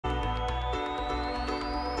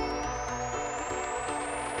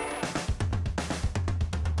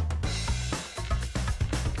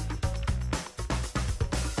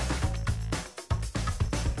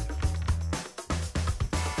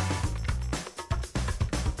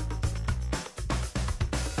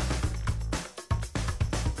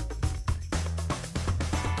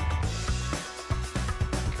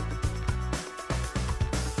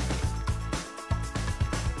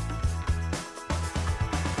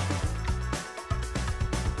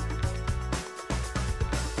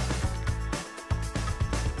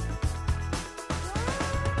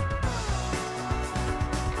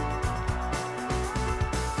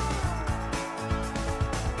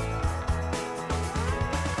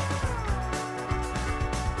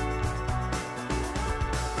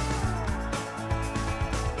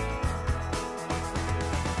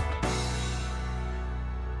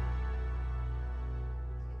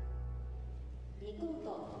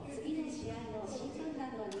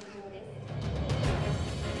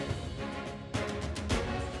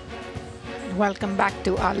Welcome back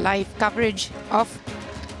to our live coverage of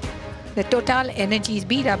the TotalEnergies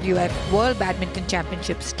BWF World Badminton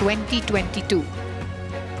Championships 2022.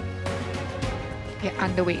 We're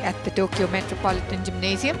underway at the Tokyo Metropolitan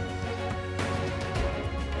Gymnasium.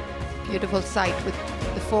 Beautiful site with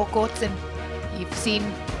the four courts, and you've seen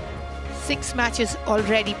 6 matches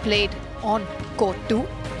already played on court 2.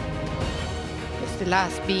 With the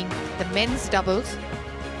last being the men's doubles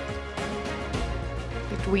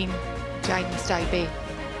between Chinese Taipei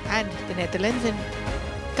and the Netherlands. And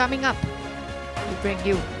coming up, we bring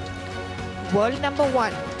you world number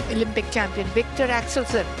 1 Olympic champion Viktor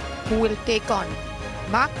Axelsen, who will take on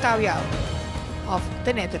Caljouw of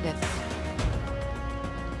the Netherlands.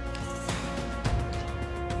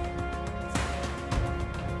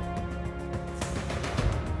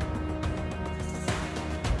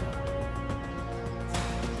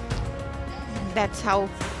 That's how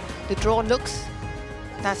the draw looks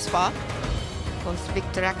thus far. Of course,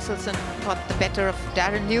 Viktor Axelsen got the better of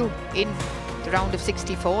Darren Liu in the round of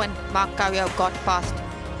 64, and Caljouw got past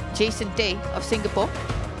Jason Day of Singapore.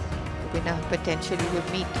 The winner potentially would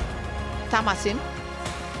meet Tamasin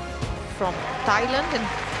from Thailand, and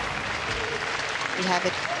we have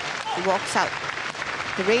it. He walks out.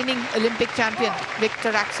 The reigning Olympic champion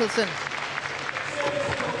Viktor Axelsen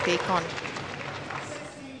take on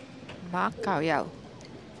Caljouw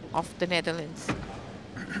of the Netherlands.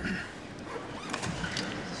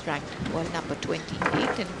 He's ranked world number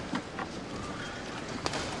 28, and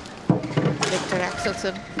Viktor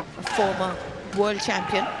Axelsen, a former world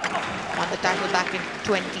champion, won the title back in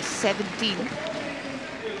 2017.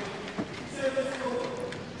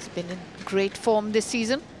 He's been in great form this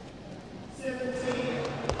season. 17-16.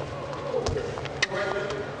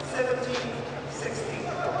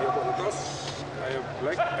 I have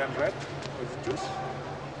black and red with juice.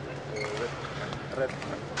 Red,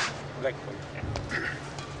 black.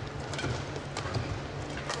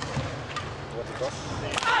 What the toss?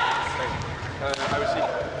 I will see.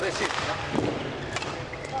 Let's see.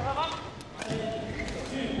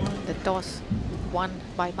 The toss won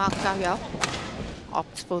by Caljouw.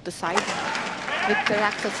 Opts for the side. Viktor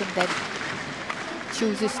Axelsen then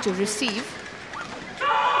chooses to receive.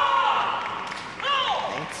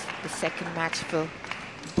 It's the second match for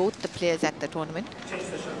both the players at the tournament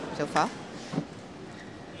so far.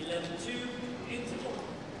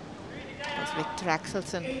 That's Viktor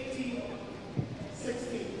Axelsen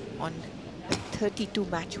on a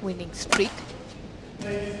 32-match winning streak.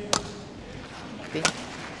 Of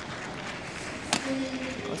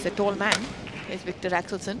course, a tall man is Viktor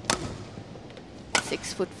Axelsen.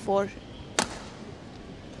 6'4"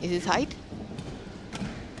 is his height,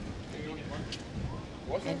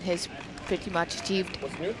 and has pretty much achieved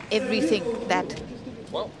everything that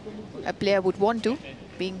a player would want to,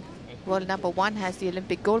 being world number 1, has the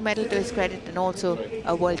Olympic gold medal to his credit, and also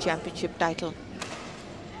a world championship title.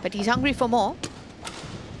 But he's hungry for more,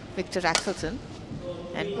 Viktor Axelsen,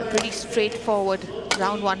 and a pretty straightforward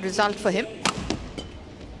round 1 result for him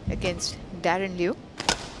against Darren Liu,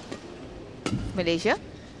 Malaysia.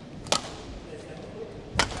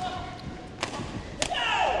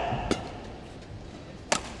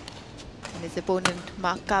 And his opponent,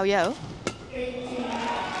 Caljouw,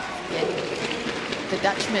 the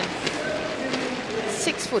Dutchman,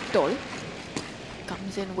 6 foot tall,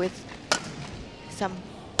 comes in with some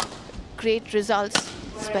great results,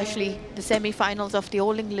 especially the semi-finals of the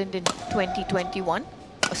All England in 2021.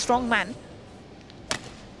 A strong man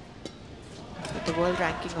with the world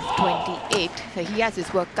ranking of 28. So he has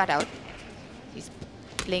his work cut out. He's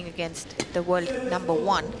playing against the world number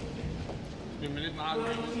 1.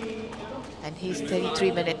 And his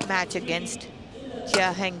 33-minute match against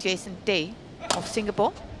Chia Heng Jason Tay of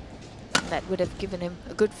Singapore. That would have given him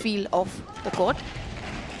a good feel of the court,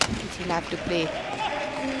 which he'll have to play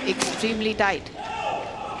extremely tight.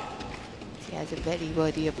 He has a very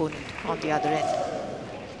worthy opponent on the other end.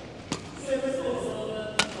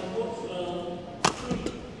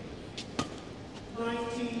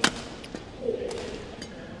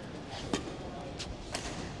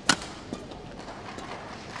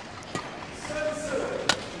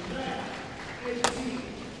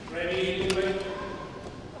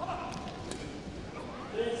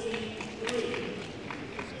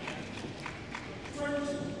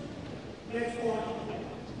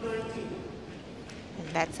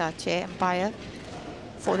 That's our chair umpire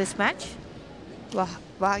for this match,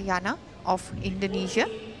 Wahyana of Indonesia.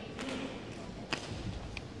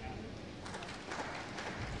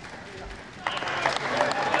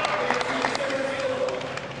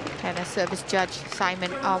 And a service judge,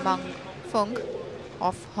 Simon Aomang Fung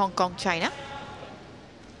of Hong Kong, China.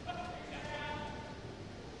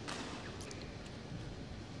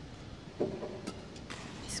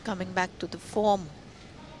 He's coming back to the form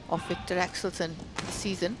of Viktor Axelsen this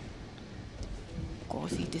season. Of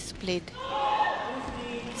course, he displayed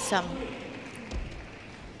some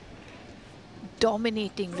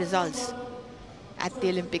dominating results at the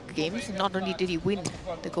Olympic Games. Not only did he win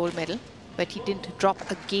the gold medal, but he didn't drop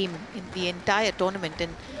a game in the entire tournament,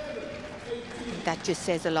 and that just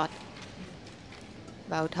says a lot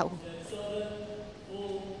about how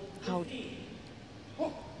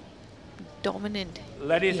dominant.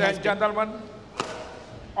 Ladies and gentlemen,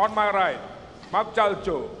 on my right,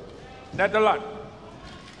 Caljouw, Netherlands.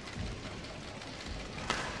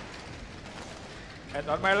 And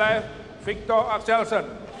on my left, Viktor Axelsen,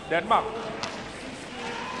 Denmark.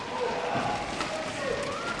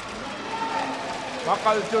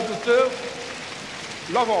 Caljouw to serve,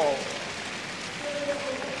 Lovo.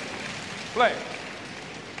 Play.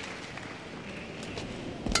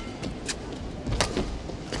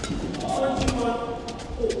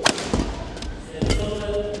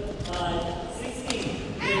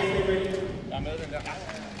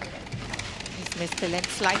 He's missed the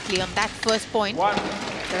length slightly on that first point.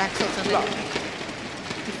 Viktor Axelsen.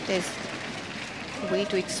 If there's a way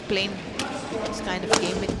to explain this kind of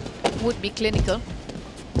game, it would be clinical.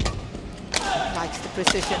 He likes the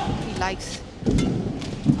precision. He likes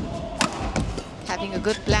having a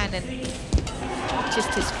good plan, and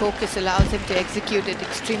just his focus allows him to execute it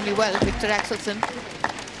extremely well. Viktor Axelsen.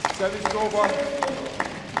 Service over.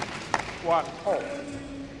 1-0.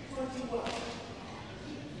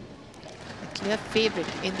 A clear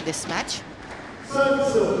favorite in this match.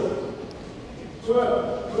 Service over.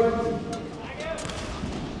 12-20.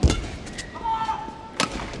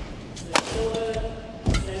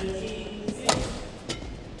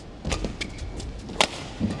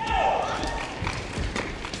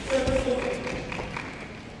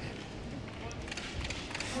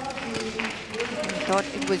 Thought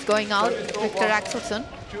it was going out. Viktor Axelsen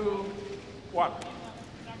 2-1.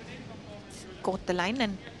 caught the line,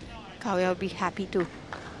 and Caljouw will be happy to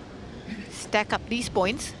stack up these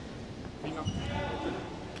points.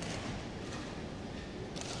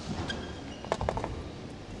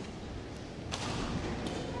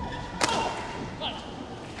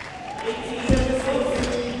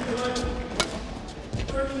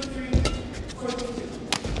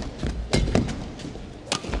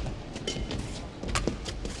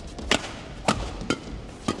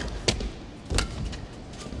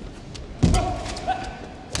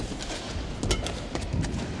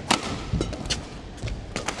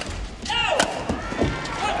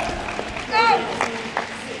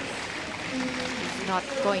 Not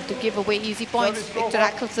going to give away easy points, Viktor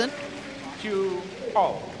Axelsen.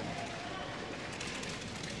 2-0.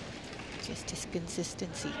 Just his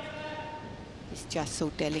consistency is just so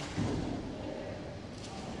telling.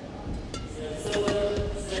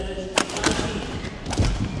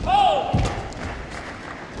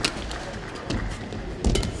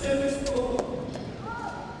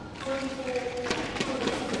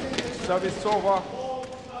 Service over.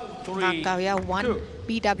 Caljouw won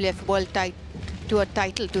BWF World Tour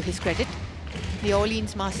title to his credit. The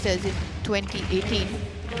Orleans Masters in 2018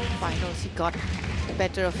 finals, he got the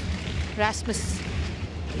better of Rasmus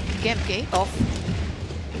Gemke of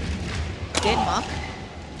Denmark,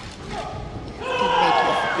 teammate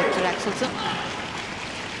of Viktor Axelsen.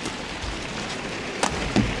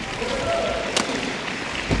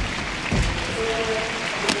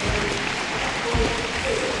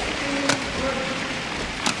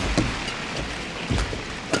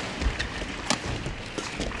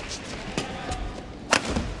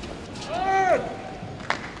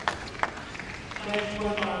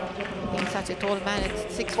 Being such a tall man at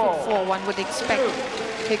 6'4", one would expect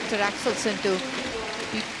Viktor Axelsen to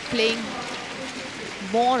be playing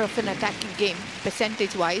more of an attacking game,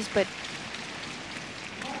 percentage-wise, but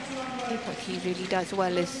what he really does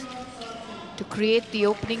well is to create the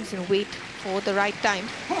openings and wait for the right time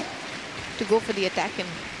to go for the attack, and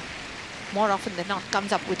more often than not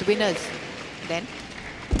comes up with winners then.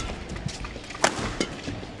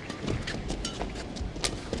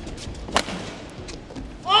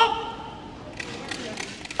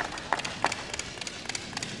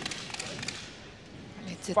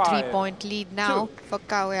 It's a 3-point lead now for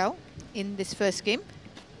Caljouw in this first game.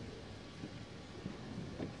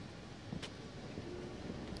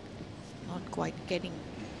 Not quite getting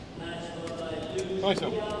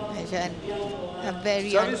measure, and a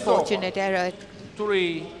very unfortunate error.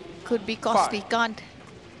 Could be costly. Can't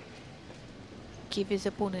give his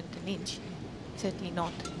opponent an inch. Certainly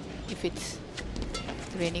not if it's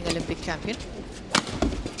the reigning Olympic champion.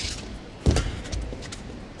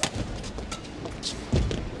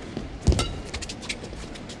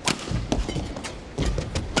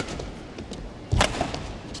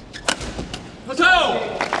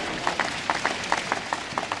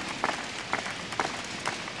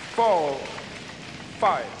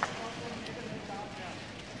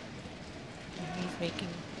 He's making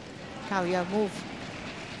Caljouw move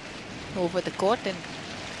over the court and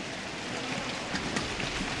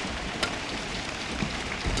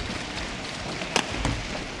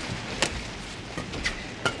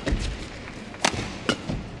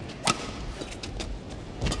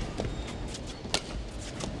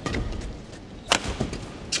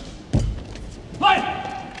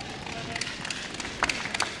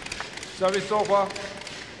service over.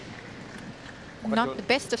 not the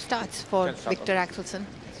best of starts for Viktor Axelsen.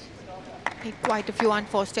 Made quite a few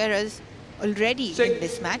unforced errors already in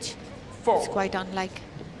this match. It's quite unlike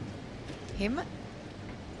him.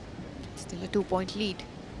 Still a 2-point lead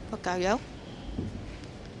for Caljouw.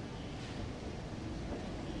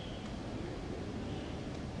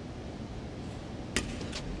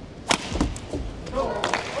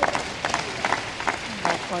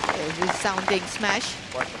 That got a resounding smash.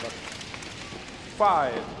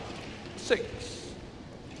 5, 6.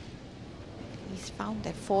 He's found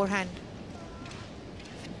that forehand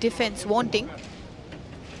defense wanting.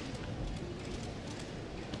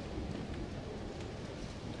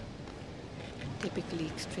 Typically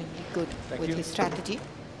extremely good with his strategy.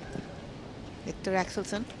 Viktor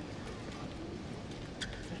Axelsen.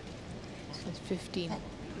 This is 15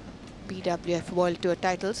 BWF World Tour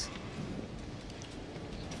titles.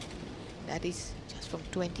 That is just from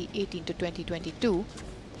 2018 to 2022.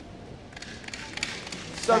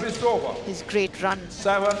 Service over. His great run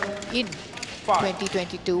 7, in 5.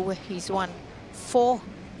 2022, where he's won 4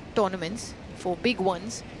 tournaments, 4 big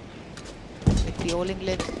ones, with the All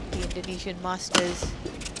England, the Indonesian Masters,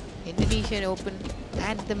 Indonesian Open,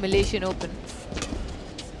 and the Malaysian Open.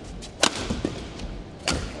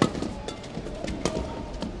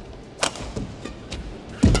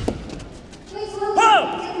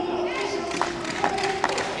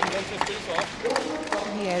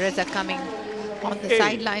 The errors are coming on the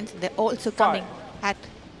sidelines. They're also coming at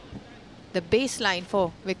the baseline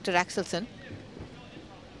for Viktor Axelsen.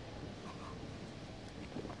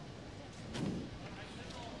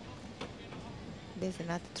 There's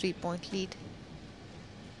another 3-point lead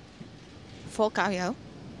for Caljouw.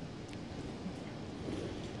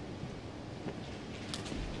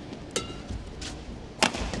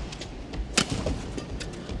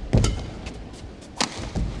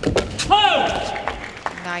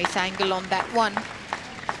 Nice angle on that one.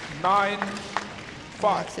 9,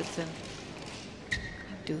 5. Axelsen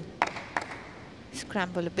to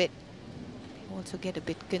scramble a bit. Also get a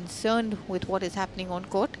bit concerned with what is happening on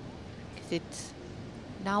court, because it's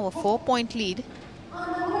now a 4-point lead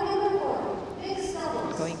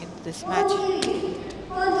going into this match. It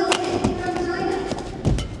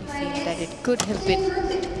seems that it could have been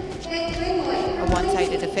a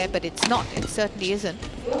one-sided affair, but it's not. It certainly isn't.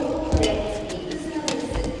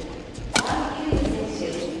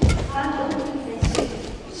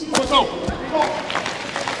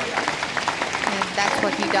 And that's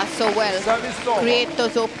what he does so well. Create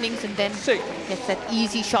those openings and then gets that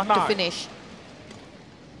easy shot to finish.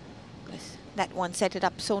 That one set it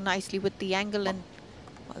up so nicely with the angle and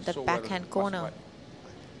that backhand corner.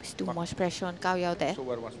 There's too much pressure on Caljouw there.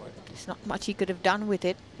 There's not much he could have done with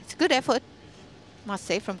it. It's a good effort, must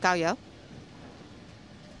say, from Caljouw.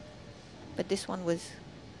 But this one was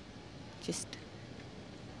just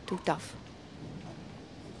too tough.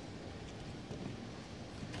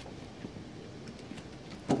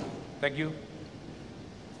 Thank you.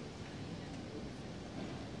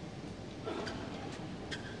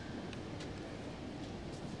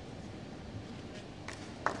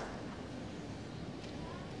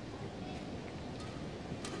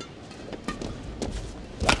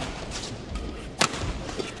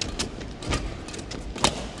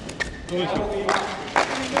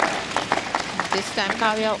 This time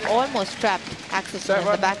Caljouw almost trapped Axelsen in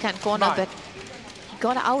the backhand corner, but he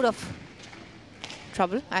got out of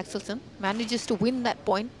trouble. Axelsen manages to win that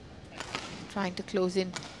point, trying to close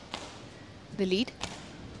in the lead.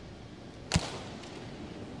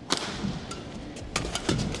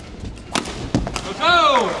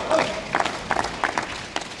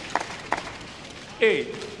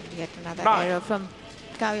 Yet another error from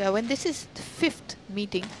Caljouw, and this is the 5th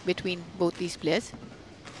meeting between both these players. In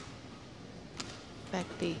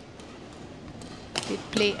fact, they did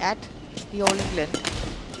play at the All England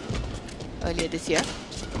earlier this year.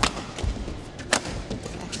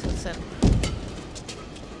 Axelsen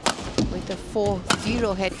with a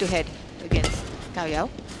 4-0 head-to-head against Caljouw.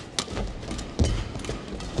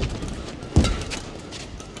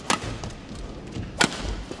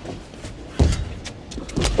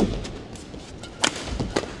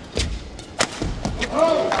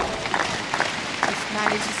 Just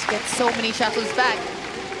manages to get so many shuttles back.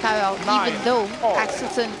 Caljouw, even though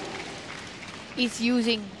Axelsen is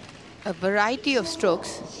using a variety of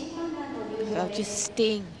strokes, just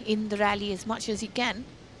staying in the rally as much as he can.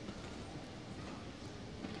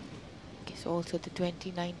 Guess also the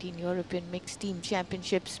 2019 European Mixed Team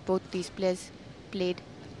Championships, both these players played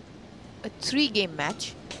a 3-game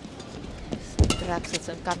match. Viktor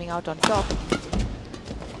Axelsen coming out on top.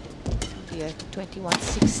 We are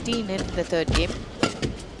 21-16 in the third game.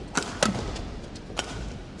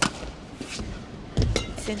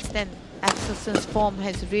 Since then, Axelsen's form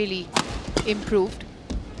has really improved.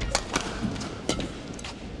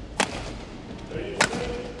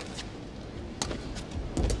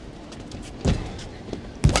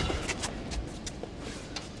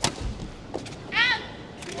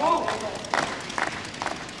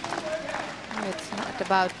 It's not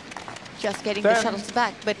about just getting the shuttles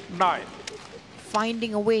back, but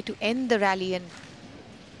finding a way to end the rally, and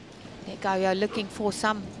Caljouw looking for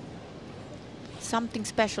something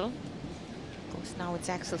special. Of course, now it's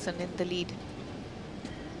Axelsen in the lead.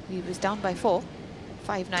 He was down by 4,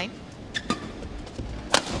 5-9.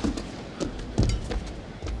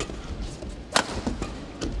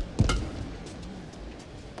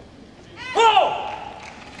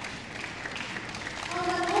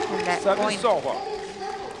 And that point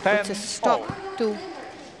puts a stop to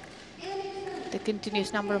the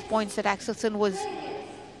continuous number of points that Axelsen was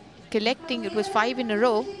collecting. It was 5 in a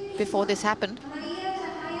row before this happened.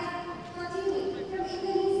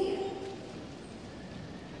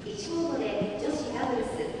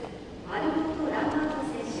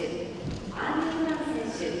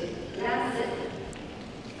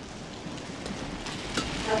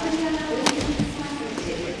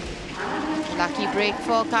 Lucky break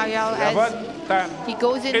for Caljouw as he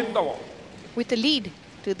goes in with a lead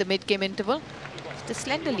to the mid-game interval. Just a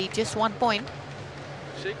slender lead, just 1 point.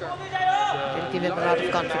 It'll give him a lot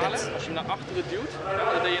of confidence. Als je hem naar achteren duwt,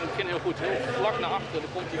 dat deed je in het begin heel goed. Heel vlak naar achteren,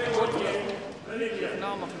 dan komt hij kort terug.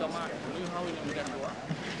 Nou mag je dat maken. Nu hou je hem rechtdoor.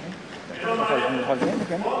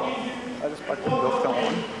 Alles pakt de lucht dan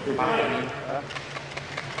aan.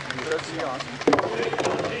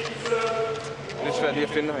 Lidt svært lige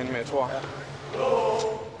at finde herinde, men jeg tror.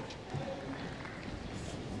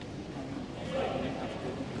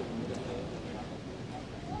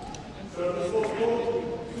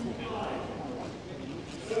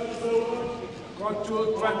 Got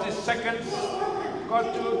to 20 seconds.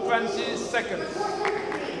 Got to 20 seconds.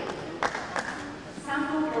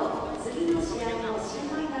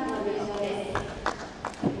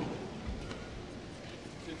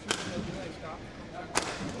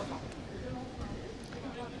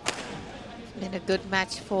 Been a good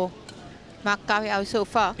match for Caljouw so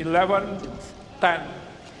far. 11-10.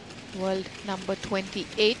 World number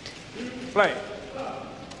 28. Play.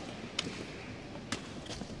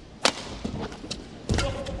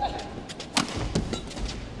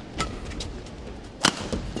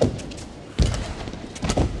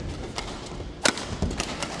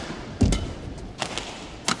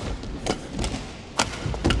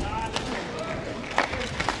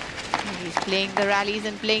 He's playing the rallies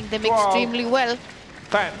and playing them extremely well.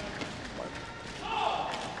 10.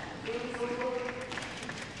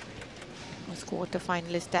 Was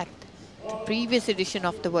quarter-finalist at the previous edition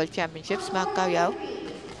of the World Championships. Caljouw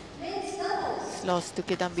lost to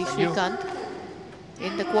Kidambi Srikanth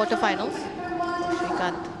in the quarter-finals.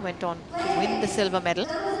 Srikanth went on to win the silver medal.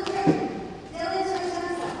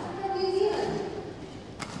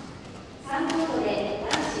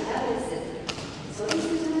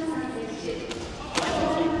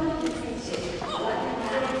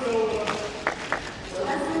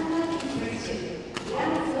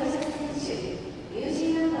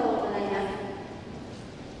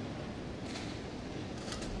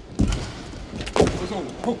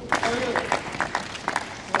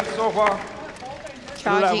 So far,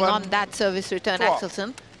 Charging on that service return, 12.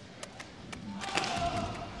 Axelsen.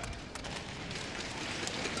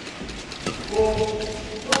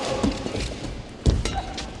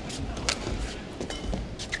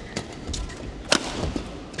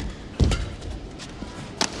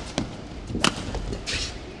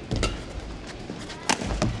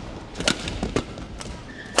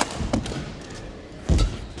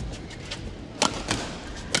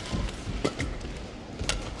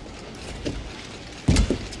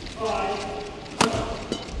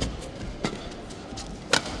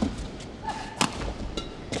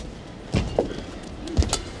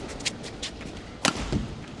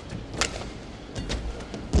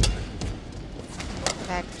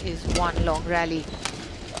 That is one long rally.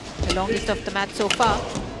 The longest of the match so far.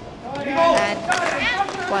 And,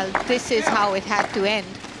 well, this is how it had to end.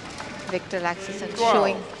 Viktor Axelsen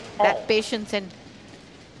showing that patience, and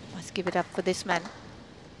must give it up for this man.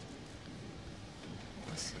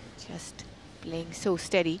 Was just playing so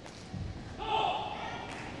steady.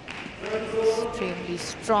 Extremely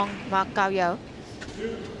strong Mark Caljouw.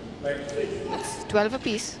 It's 12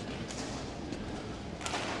 apiece.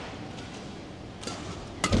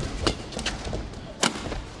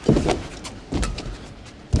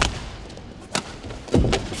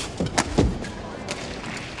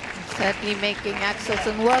 Certainly making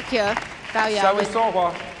Axelsen work here. Service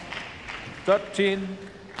over. 13-12.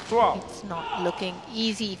 It's not looking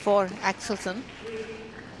easy for Axelsen.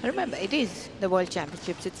 Remember, it is the World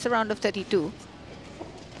Championships. It's a round of 32.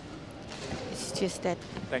 It's just that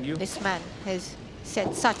this man has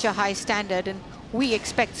set such a high standard, and we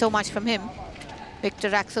expect so much from him, Viktor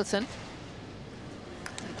Axelsen.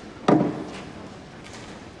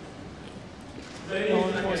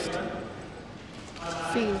 Almost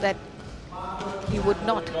feel that he would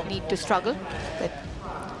not need to struggle, but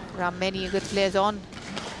there are many good players on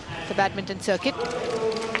the badminton circuit.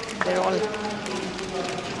 They're all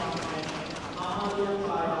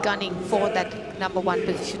gunning for that #1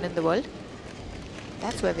 position in the world.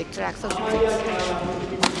 That's where Viktor Axelsen sits.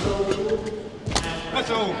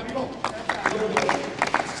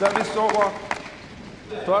 Service over.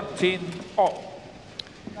 13-all.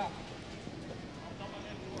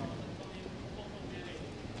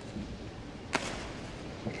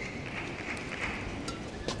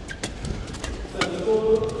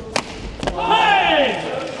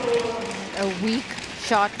 A weak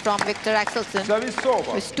shot from Viktor Axelsen. Service over.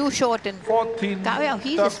 It was too short, and Caljouw,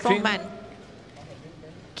 he's a strong man.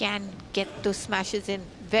 Can get those smashes in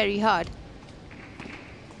very hard.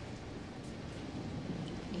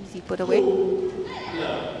 Easy put away.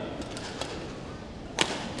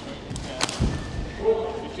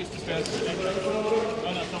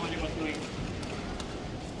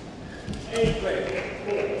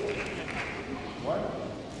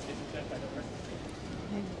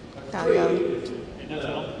 Caljouw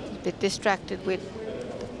a bit distracted with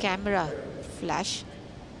the camera flash.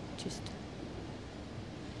 Just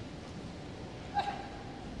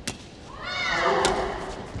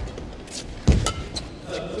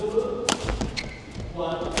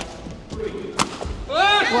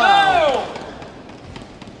wow!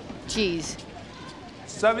 Jeez.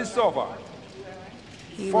 Service over.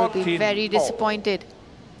 He will be very disappointed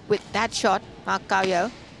with that shot, Mark Caljouw.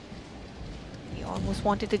 He almost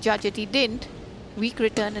wanted to judge it, he didn't. Weak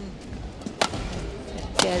return and a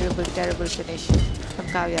terrible, terrible finish from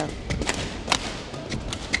Caljouw.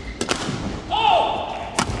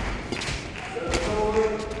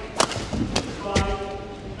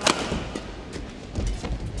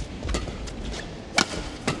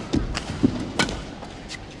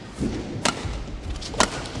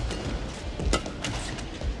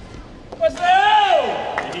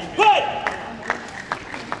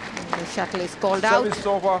 Shuttle is called out,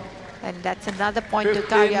 and that's another point 15, to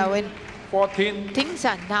Caljouw, and 14. Things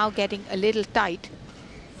are now getting a little tight.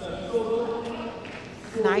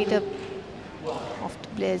 Neither of the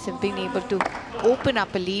players have been able to open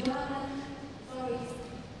up a lead.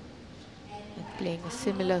 And playing a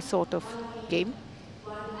similar sort of game.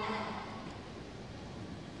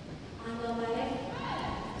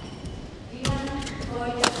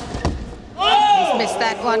 He's missed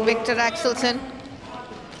that one, Viktor Axelsen.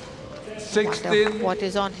 16, what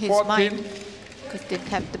is on his 14. mind, because didn't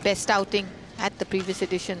have the best outing at the previous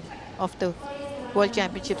edition of the World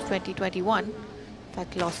Championships 2021. In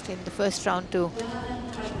fact, lost in the first round to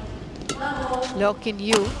Loh Kin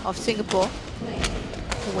Yew of Singapore,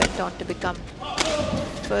 who went on to become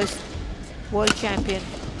first world champion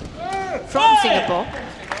from Singapore.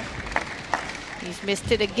 He's missed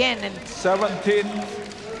it again, and 17,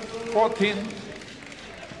 14.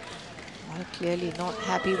 Clearly not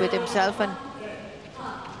happy with himself, and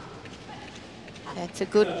that's a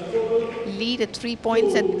good lead at 3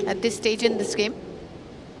 points at this stage in this game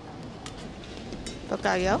for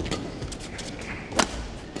Caljouw.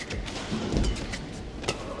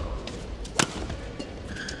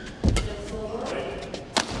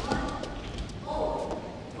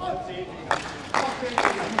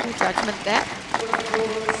 Judgment there.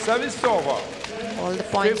 Service over. All the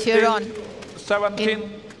points 15, here on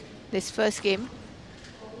 17. This first game,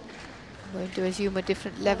 going to assume a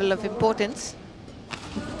different level of importance.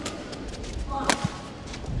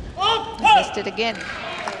 Missed it again.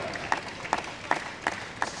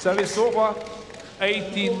 Service over,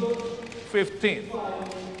 18-15.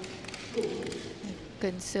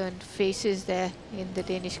 concerned faces there in the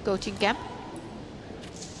Danish coaching camp.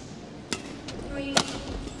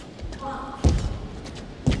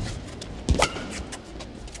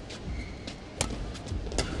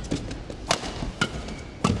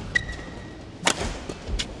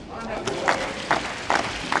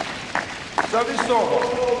 Service over.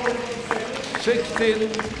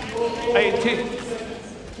 16-18.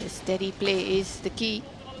 The steady play is the key.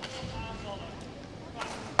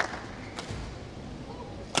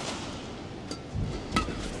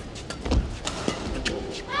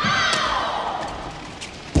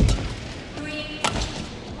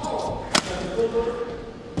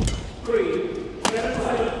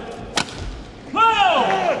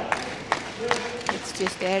 It's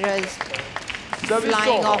just errors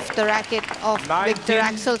flying off the racket of Viktor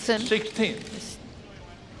Axelsen. 16.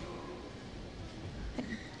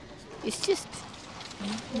 It's just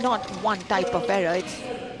not one type of error. It's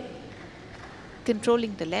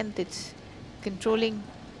controlling the length. It's controlling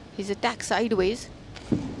his attack sideways.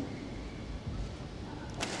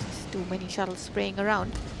 Just too many shuttles spraying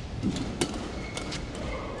around.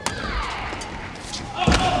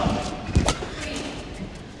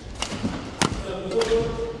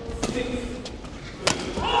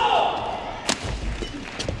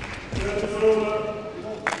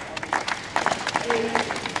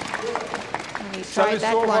 Tried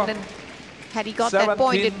that one, and had he got that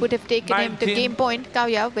point, it would have taken him to game point,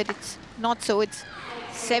 Caljouw, but it's not so. It's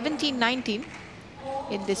 17-19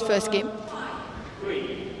 in this first game.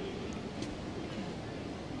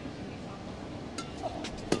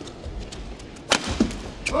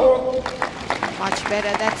 Much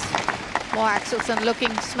better. That's more Axelsen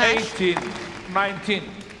looking smash. 18-19.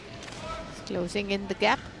 Closing in the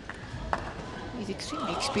gap. He's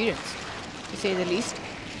extremely experienced, to say the least.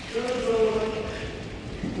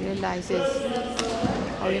 Realizes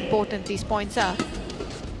how important these points are.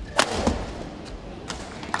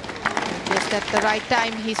 And just at the right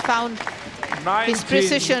time, he's found his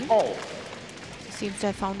precision. He seems to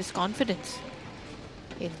have found his confidence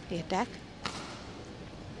in the attack.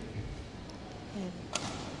 And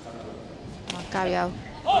Caljouw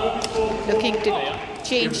looking to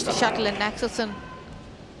change the shuttle, and Axelsen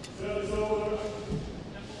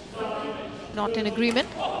not in agreement.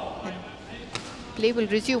 And play will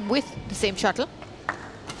resume with the same shuttle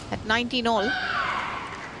at 19 all.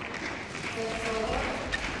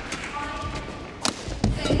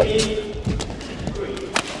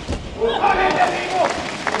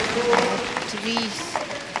 Three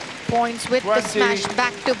points with the smash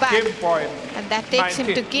back to back, and that takes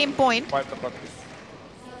him to game point.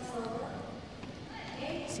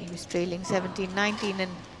 See, he's trailing 17-19,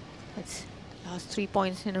 and that's last 3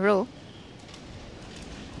 points in a row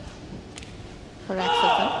for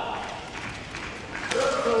Axelsen.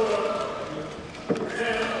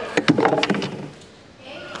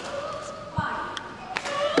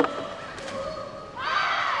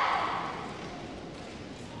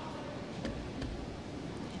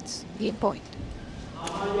 It's game point.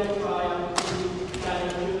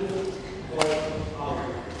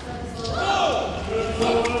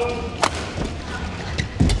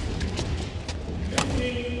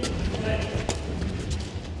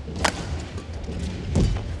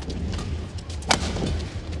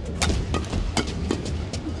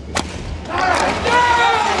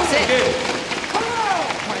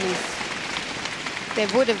 There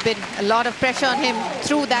would have been a lot of pressure on him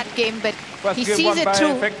through that game, but he sees it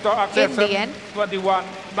through in the end.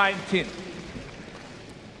 21-19.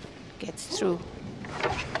 Gets through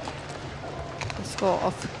the score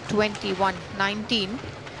of 21-19.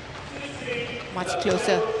 Much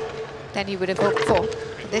closer than he would have hoped for.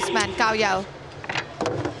 This man, Caljouw,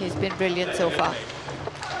 he's been brilliant so far.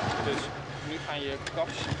 Dus nu gaan je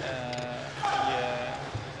kaps je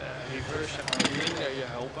reverse minder je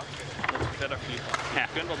helpen om te verder vliegen. Ja. Je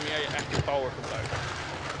kunt wat meer echt je power gebruiken.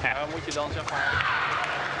 Ja. Dan moet je dan zeg maar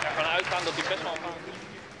ervan uitgaan dat hij best wel gaat.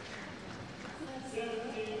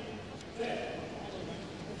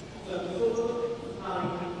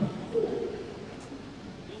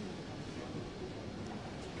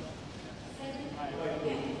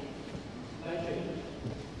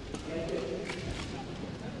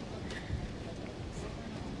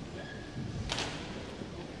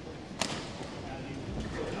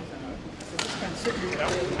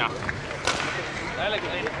 Ja. Eigenlijk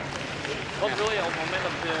het enige. Wat wil je op het moment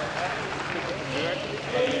dat je gebeurt?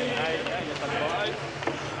 Je gaat er wel uit.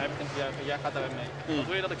 Hij begint te juichen, jij gaat daarin mee. Wat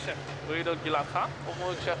wil je dat ik zeg? Wil je dat ik je laat gaan? Of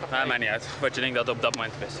moet ik zeggen? Nee, maakt niet uit. Wat je denkt dat op dat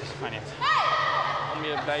moment het beste is. Maakt niet uit. Om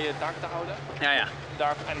je bij je taak te houden? Ja, ja.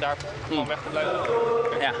 En daar gewoon weg te blijven?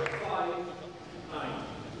 Ja.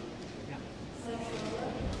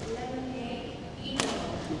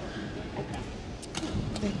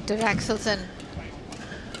 Viktor Axelsen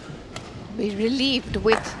be relieved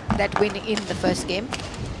with that win in the first game.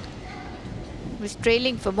 He was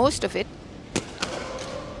trailing for most of it.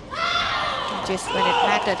 Just when it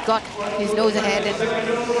mattered, got his nose ahead and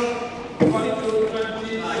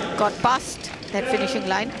got past that finishing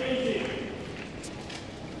line.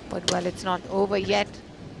 But well, it's not over yet.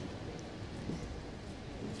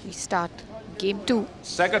 We start game 2.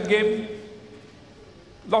 Second game,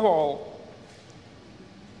 love all.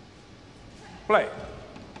 Play.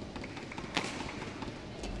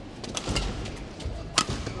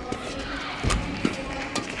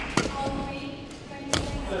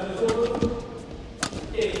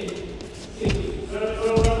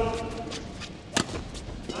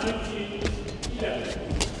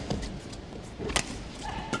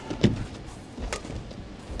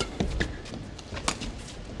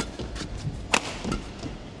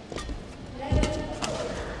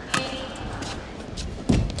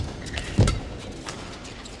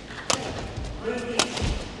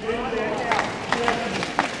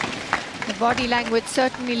 Body language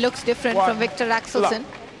certainly looks different from Viktor Axelsen.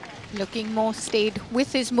 Looking more stayed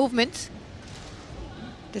with his movements.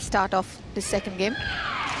 The start of the second game.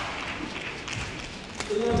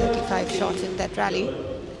 35 shots in that rally.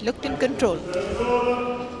 Looked in control.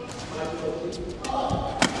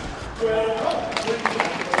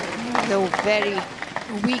 Though very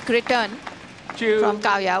weak return from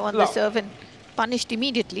Caljouw on the serve and punished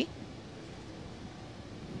immediately.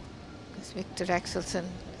 Because Viktor Axelsen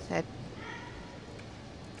had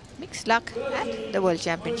mixed luck at the World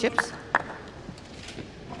Championships.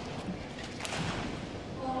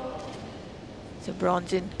 So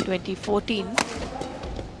bronze in 2014.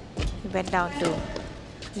 He went down to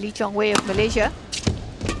Lee Chong Wei of Malaysia.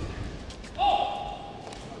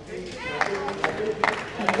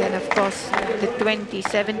 And then of course the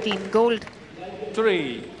 2017 gold.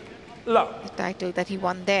 3 love. The title that he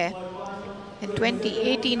won there. And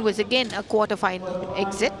 2018 was again a quarter-final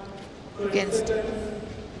exit against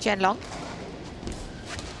Chen Long.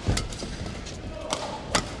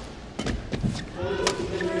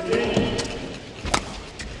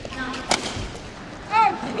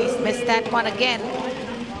 And he's missed that one again.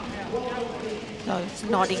 So he's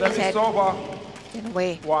nodding his head in a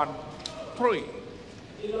way, 1-3.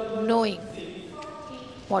 knowing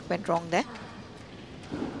what went wrong there.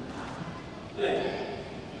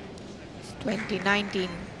 2019,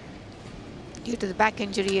 due to the back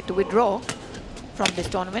injury, he had to withdraw from this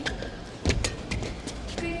tournament.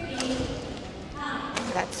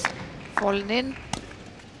 That's fallen in.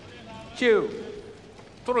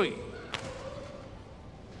 2-3.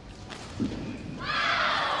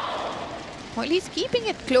 Well, he's keeping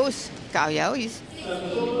it close, Caljouw. He's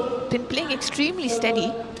been playing extremely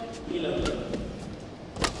steady.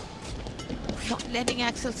 Not letting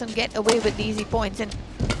Axelsen get away with the easy points. And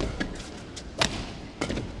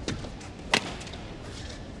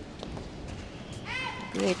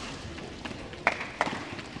great.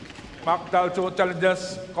 Mark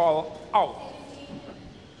TotalEnergies call out.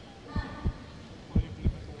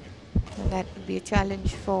 And that would be a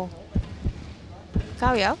challenge for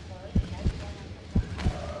Caljouw.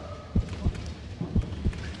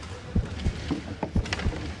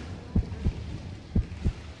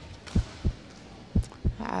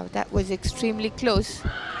 Wow, that was extremely close.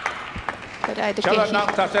 But either Challenge case,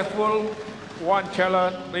 not successful. One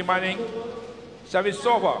challenge remaining. Service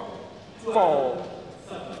over.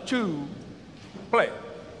 4-2. Play.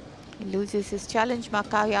 he loses his challenge, Mark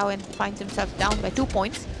Caljouw, and finds himself down by 2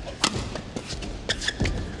 points.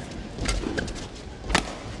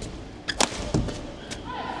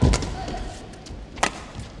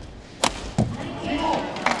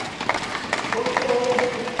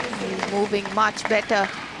 He's moving much better,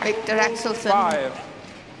 Viktor Axelsen.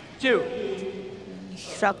 5-2. He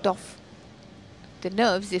shrugged off the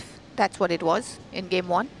nerves, if that's what it was, in game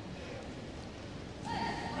 1.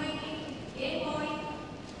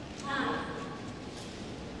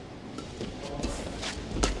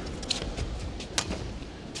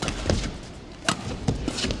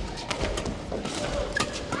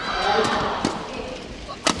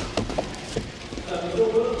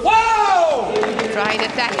 Tried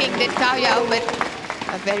attacking did Caljouw, but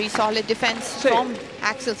a very solid defense from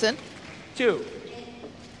Axelsen. 2.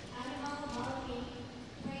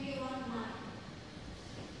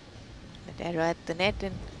 But error at the net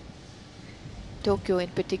in Tokyo in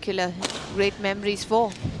particular. Great memories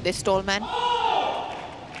for this tall man.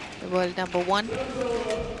 The world #1.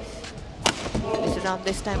 It was around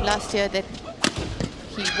this time last year that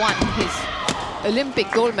he won his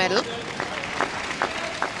Olympic gold medal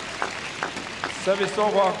Service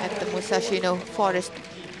over. at the Musashino Forest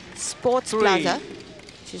Sports 3, Plaza,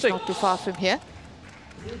 which is 6. not too far from here.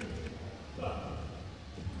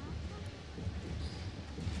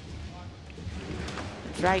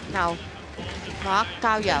 Right now, Mark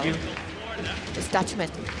Caljouw, this Dutchman,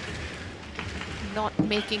 not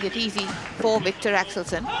making it easy for Viktor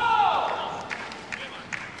Axelsen.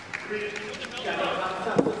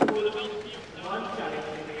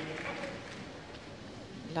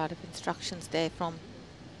 A lot of instructions there from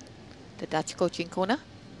the Dutch coaching corner.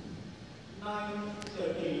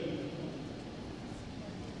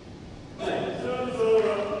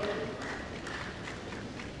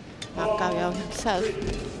 Mark Caljouw himself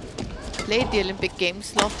played the Olympic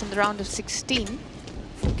Games, lost in the round of 16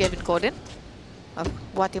 to Kevin Gordon of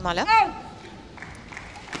Guatemala.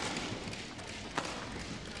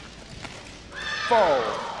 4,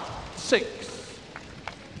 6.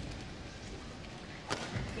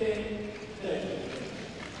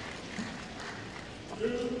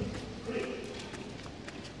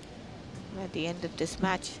 At the end of this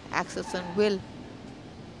match, Axelsen will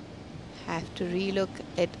have to relook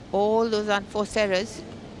at all those unforced errors,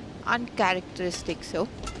 uncharacteristic so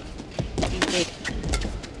he made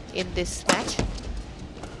in this match.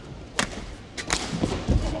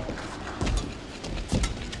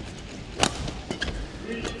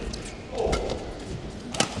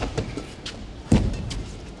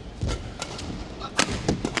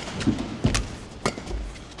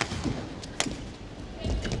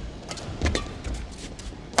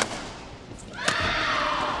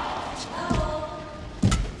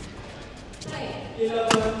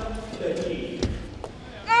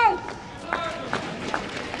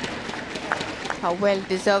 A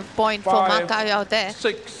well-deserved point for Mark Caljouw there.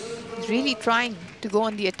 6. He's really trying to go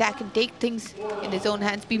on the attack and take things in his own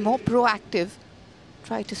hands, be more proactive,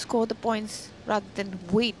 try to score the points rather than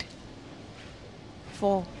wait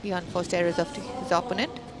for the unforced errors of his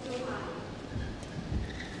opponent.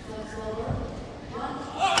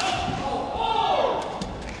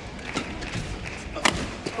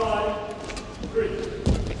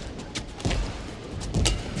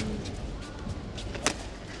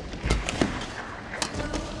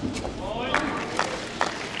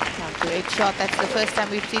 Great shot. That's the first time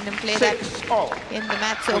we've seen him play that in the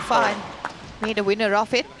match so far, and made a winner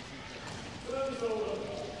of it.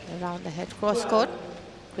 Around the head cross court.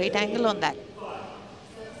 Great angle on that.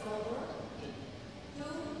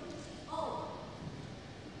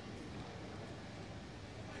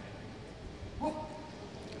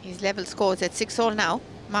 He's level scores at 6-all now,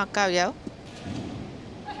 Mark Caljouw.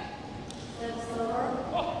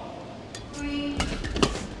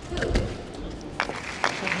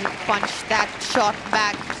 Punched that shot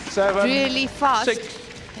back 7, really fast 6.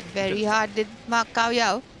 and very hard did Mark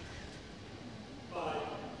Caljouw.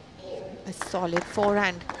 A solid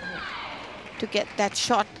forehand to get that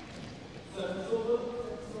shot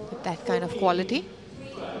with that kind of quality.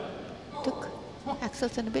 Took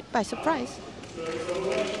Axelsen a bit by surprise.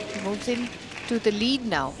 He moves into the lead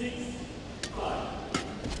now.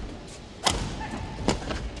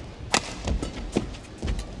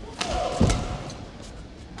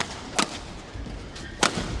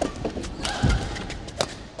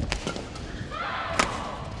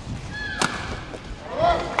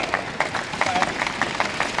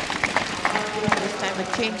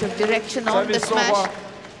 Change of direction on the smash.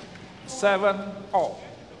 7-all.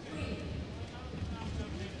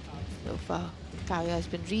 So far, Caljouw has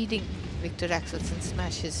been reading Viktor Axelsen's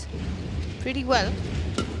smashes pretty well. He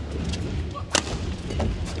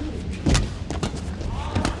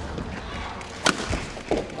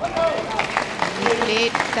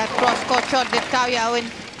played that cross-court shot that Caljouw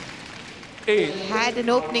and 8, had an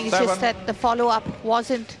opening. It's just that the follow-up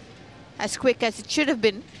wasn't as quick as it should have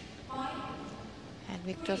been. And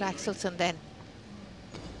Viktor Axelsen then,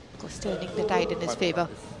 of course, turning the tide in his favor.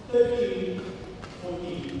 13,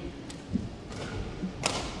 14.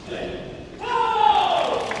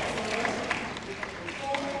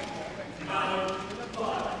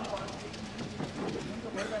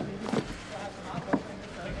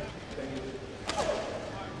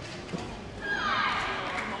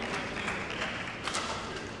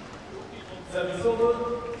 Service over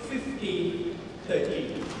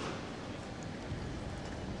 15-13.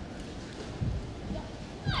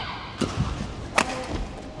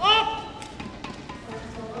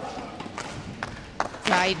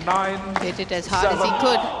 Tried, hit it as hard as he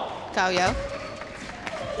could, Caljouw.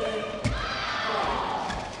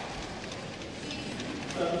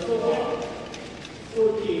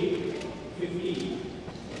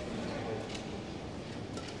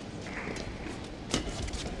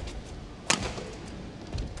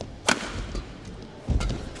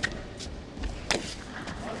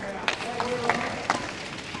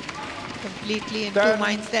 completely in 10, two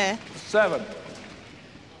minds there. 7.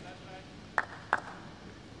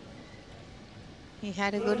 He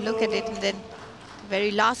had a good look at it and then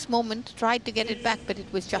very last moment tried to get it back, but it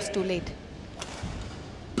was just too late.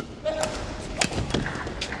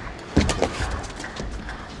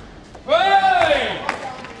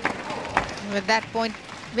 And at that point,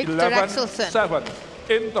 Viktor 11, Axelsen 7.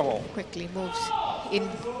 Interval. quickly moves in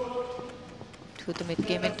to the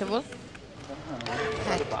mid-game interval.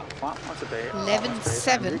 At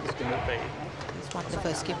 11-7. He's won the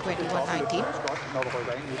first game 21-19.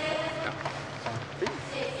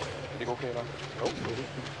 Det går okay, eller? Jo.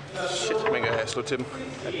 Shit, man kan slå til dem.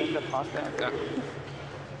 Ja.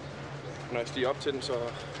 Når jeg stiger op til den, så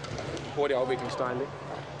hurtig afviklingsstyle, ikke?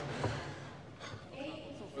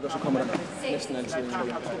 Og så kommer der næsten altid en tryk.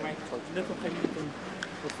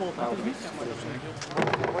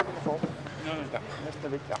 Ja, næsten er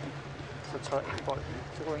vigtigt. Så træder ind i bolden.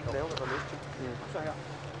 Så går du ind og laver, hvad du har lyst til. Så her.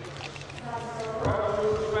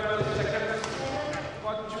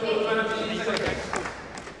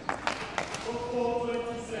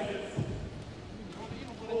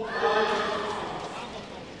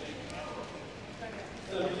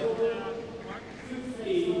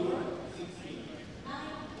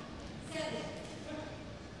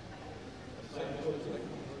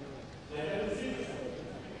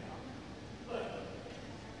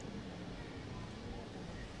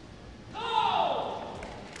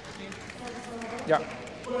 Ja.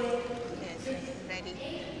 Ready.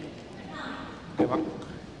 Det var.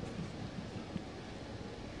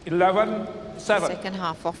 11-7. Second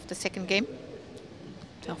half of the second game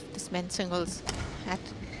of this men's singles at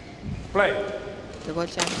Play. the World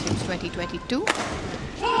Championships 2022.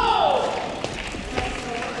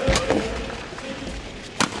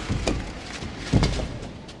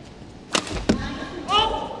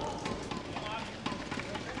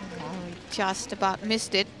 Just about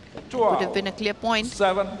missed it. Would have been a clear point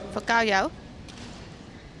 7. for Caljouw.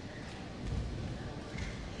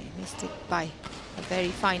 He missed it by a very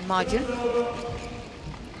fine margin.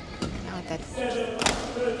 Now that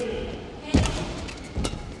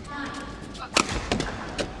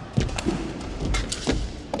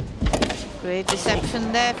great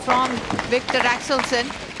deception there from Viktor Axelsen.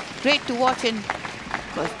 Great to watch in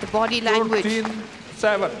because the body language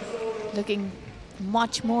 13-7. looking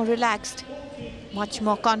much more relaxed, much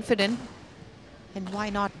more confident. And why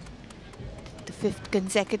not the 5th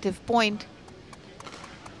consecutive point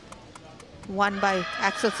won by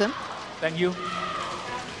Axelsen. Thank you.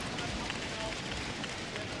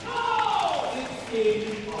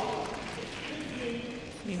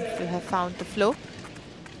 Seems to have found the flow.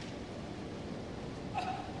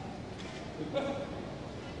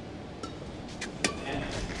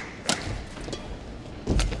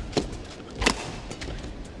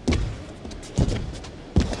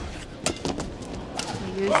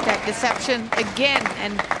 Used that deception again,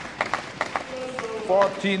 and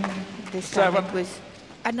 14-7. this time it was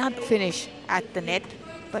another finish at the net,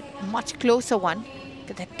 but much closer one.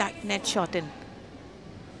 Get that tight net shot in.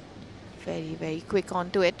 Very, very quick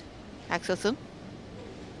onto it, Axelsen.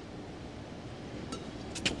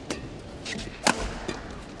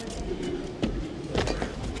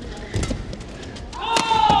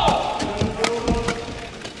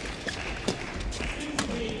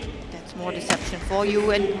 More deception for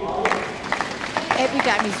you, and every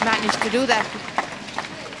time he's managed to do that,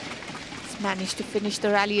 he's managed to finish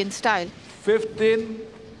the rally in style.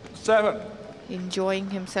 15-7.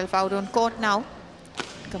 Enjoying himself out on court now.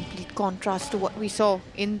 Complete contrast to what we saw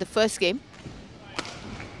in the first game.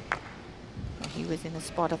 He was in a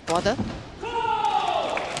spot of bother.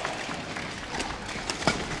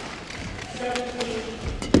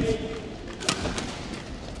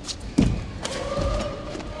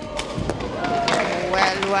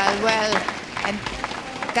 Well, and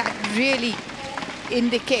that really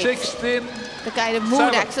indicates 16, the kind of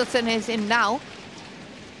mood 7. Axelsen is in now.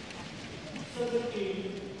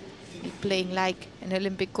 He's playing like an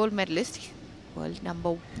Olympic gold medalist, world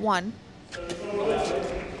 #1.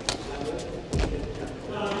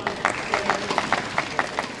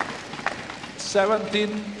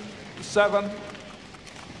 $17-7.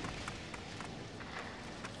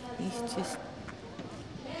 He's just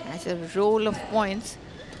has a roll of points.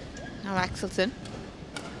 Now Axelsen.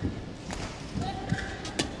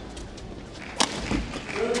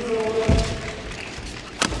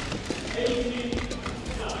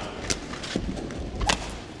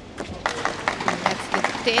 That's the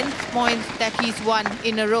 10th point that he's won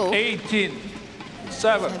in a row.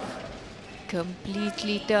 18-7.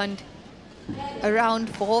 Completely turned around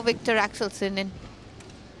for Viktor Axelsen, and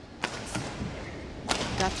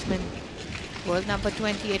Dutchman World number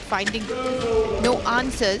 28 finding no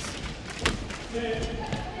answers.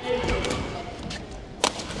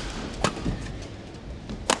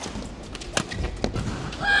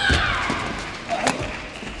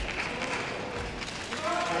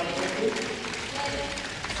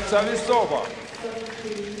 Service over.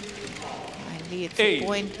 Finally, it's a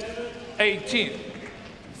point 18.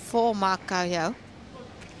 for Mark Caljouw.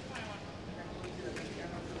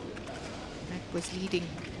 That was leading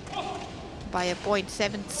by a point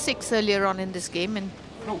 7-6 earlier on in this game, and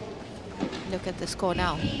look at the score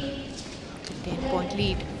now. 10-point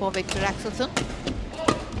lead for Viktor Axelsen.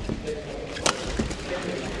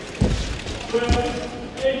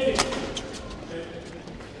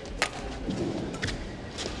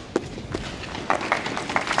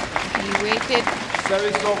 He waited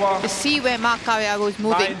to see where Mark Caljouw was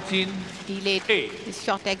moving. 19, delayed his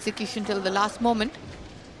shot execution till the last moment,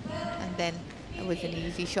 and then it was an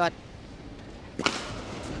easy shot.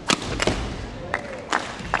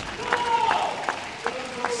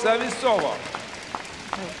 Service over.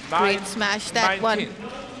 Great smash, that 19. One.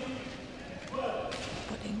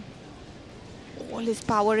 Putting all his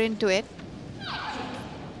power into it.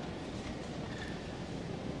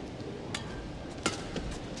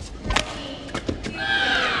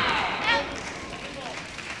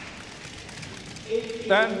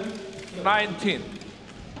 Then 19.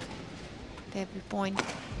 Every point.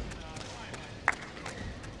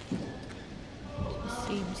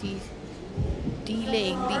 Seems he's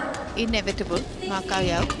delaying the inevitable. Mark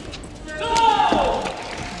Caljouw.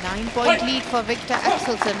 9-point lead for Viktor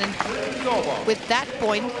Axelsen, and with that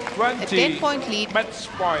point, 20, a 10-point lead match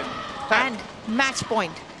point, and match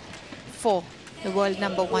point for the world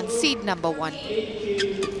number 1, seed number 1.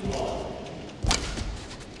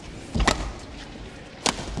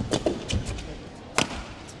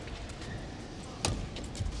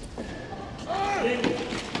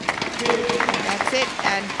 That's it,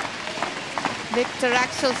 and Viktor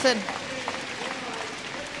Axelsen,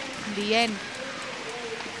 in the end,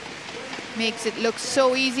 makes it look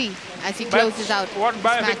so easy as he closes out. Won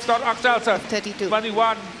by Viktor Axelsen. 32.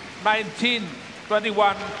 21-19,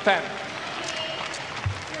 21-10.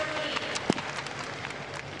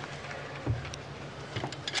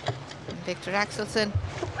 Viktor Axelsen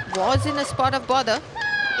was in a spot of bother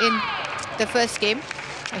in the first game.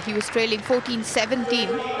 He was trailing 14-17.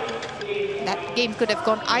 That game could have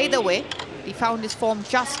gone either way. He found his form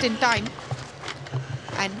just in time,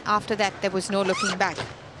 and after that there was no looking back.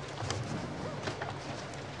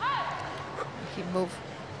 He moved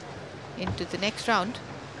into the next round,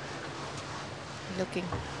 looking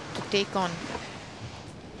to take on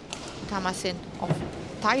Tamasin of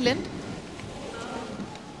Thailand.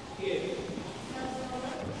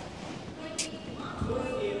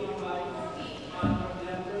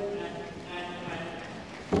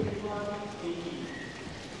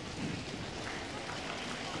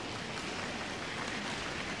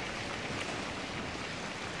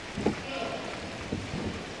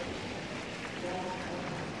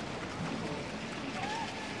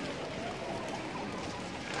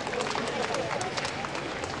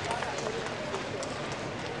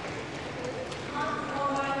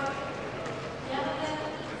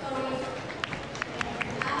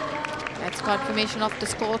 Confirmation of the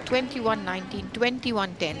score, 21-19,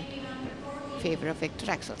 21-10 in favor of Viktor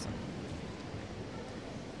Axelsen.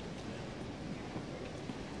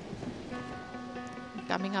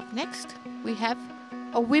 Coming up next, we have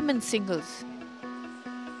a women's singles